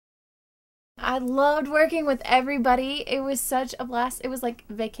I loved working with everybody. It was such a blast. It was like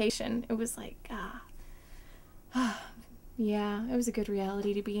vacation. It was like, yeah, it was a good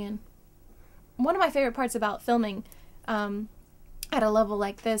reality to be in. One of my favorite parts about filming at a level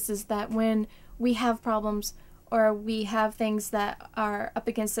like this is that when we have problems or we have things that are up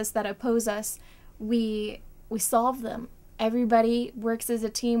against us that oppose us, we solve them. Everybody works as a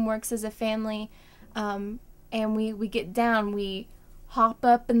team, works as a family, and we get down. We hop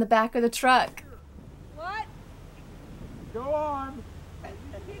up in the back of the truck. What? Go on.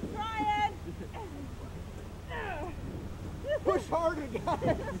 Keep trying. Push harder,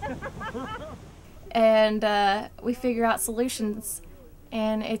 guys. And we figure out solutions,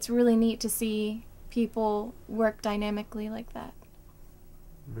 and it's really neat to see people work dynamically like that.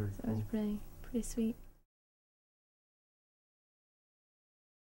 Very So it was pretty sweet.